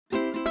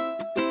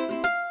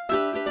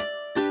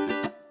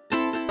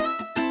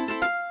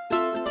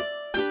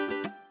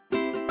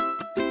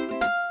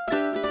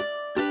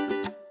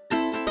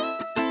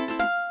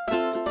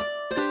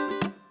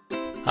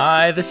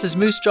Hi, this is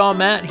Moose Jaw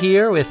Matt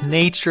here with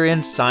Nature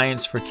and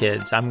Science for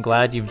Kids. I'm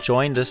glad you've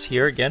joined us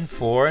here again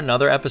for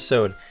another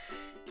episode.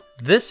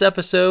 This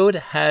episode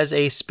has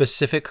a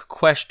specific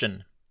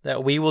question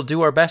that we will do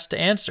our best to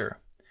answer.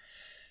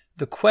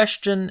 The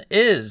question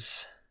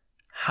is,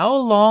 how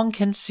long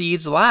can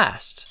seeds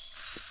last?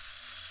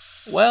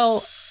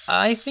 Well,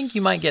 I think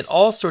you might get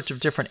all sorts of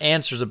different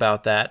answers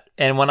about that,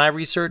 and when I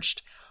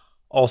researched,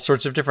 all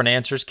sorts of different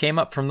answers came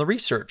up from the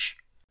research.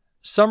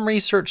 Some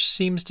research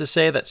seems to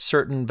say that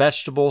certain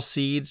vegetable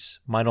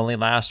seeds might only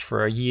last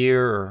for a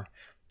year or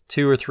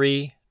 2 or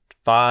 3,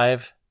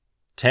 5,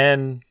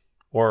 10,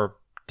 or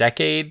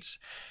decades.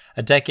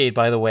 A decade,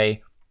 by the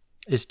way,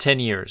 is 10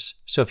 years.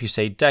 So if you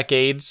say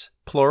decades,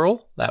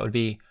 plural, that would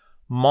be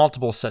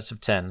multiple sets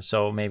of 10.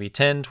 So maybe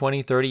 10,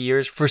 20, 30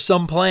 years for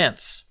some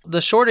plants.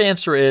 The short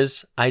answer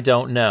is, I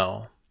don't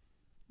know.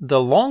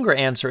 The longer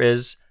answer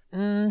is,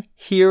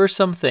 here are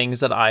some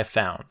things that I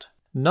found.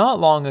 Not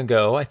long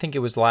ago, I think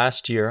it was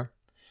last year,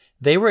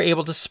 they were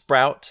able to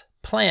sprout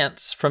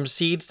plants from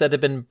seeds that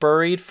had been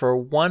buried for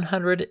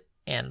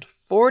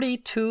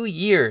 142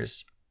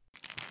 years.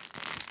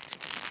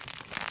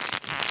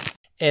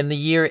 In the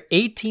year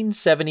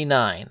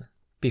 1879,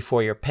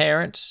 before your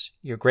parents,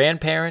 your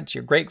grandparents,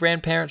 your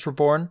great-grandparents were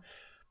born,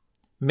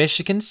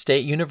 Michigan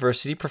State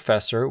University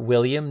professor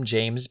William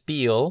James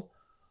Beal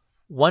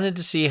wanted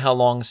to see how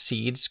long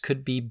seeds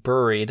could be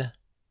buried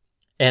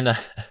and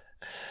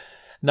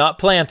not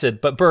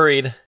planted, but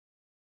buried,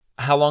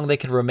 how long they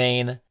could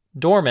remain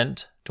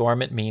dormant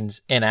means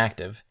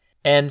inactive,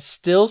 and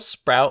still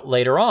sprout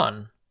later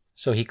on.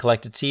 So he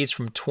collected seeds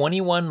from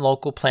 21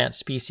 local plant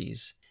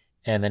species,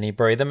 and then he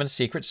buried them in a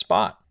secret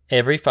spot.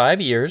 Every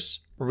 5 years,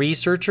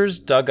 researchers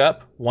dug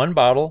up one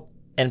bottle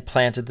and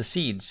planted the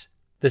seeds.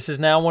 This is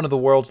now one of the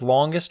world's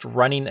longest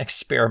running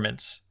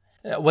experiments.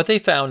 What they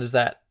found is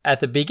that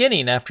at the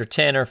beginning, after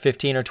 10 or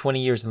 15 or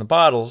 20 years in the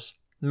bottles,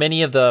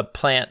 many of the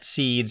plant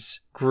seeds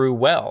grew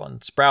well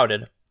and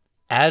sprouted.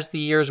 As the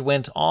years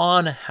went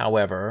on,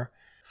 however,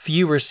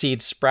 fewer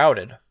seeds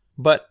sprouted,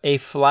 but a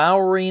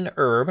flowering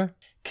herb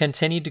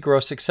continued to grow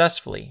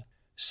successfully.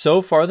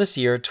 So far this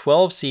year,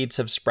 12 seeds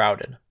have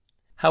sprouted.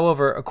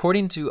 However,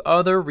 according to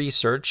other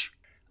research,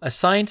 a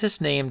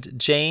scientist named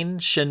Jane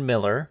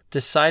Shinmiller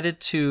decided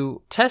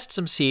to test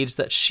some seeds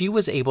that she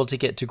was able to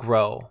get to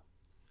grow.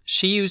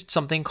 She used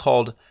something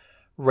called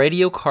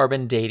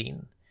radiocarbon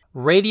dating.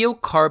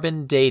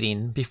 Radiocarbon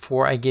dating,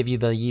 before I give you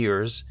the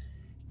years,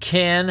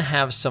 can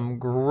have some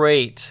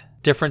great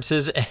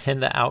differences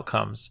in the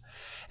outcomes.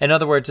 In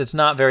other words, it's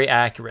not very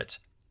accurate.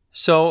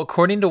 So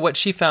according to what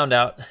she found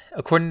out,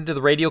 according to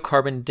the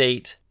radiocarbon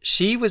date,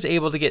 she was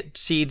able to get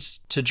seeds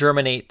to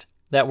germinate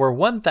that were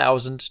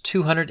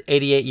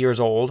 1,288 years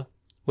old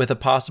with a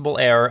possible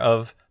error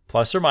of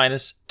plus or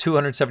minus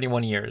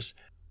 271 years.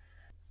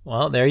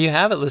 Well, there you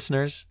have it,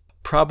 listeners.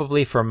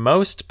 Probably for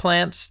most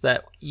plants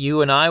that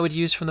you and I would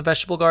use from the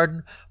vegetable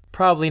garden,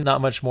 probably not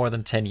much more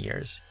than 10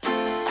 years.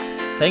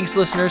 Thanks,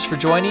 listeners, for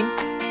joining.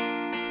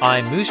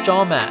 I'm Moose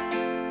Jaw Matt.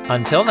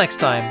 Until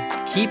next time,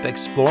 keep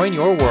exploring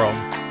your world.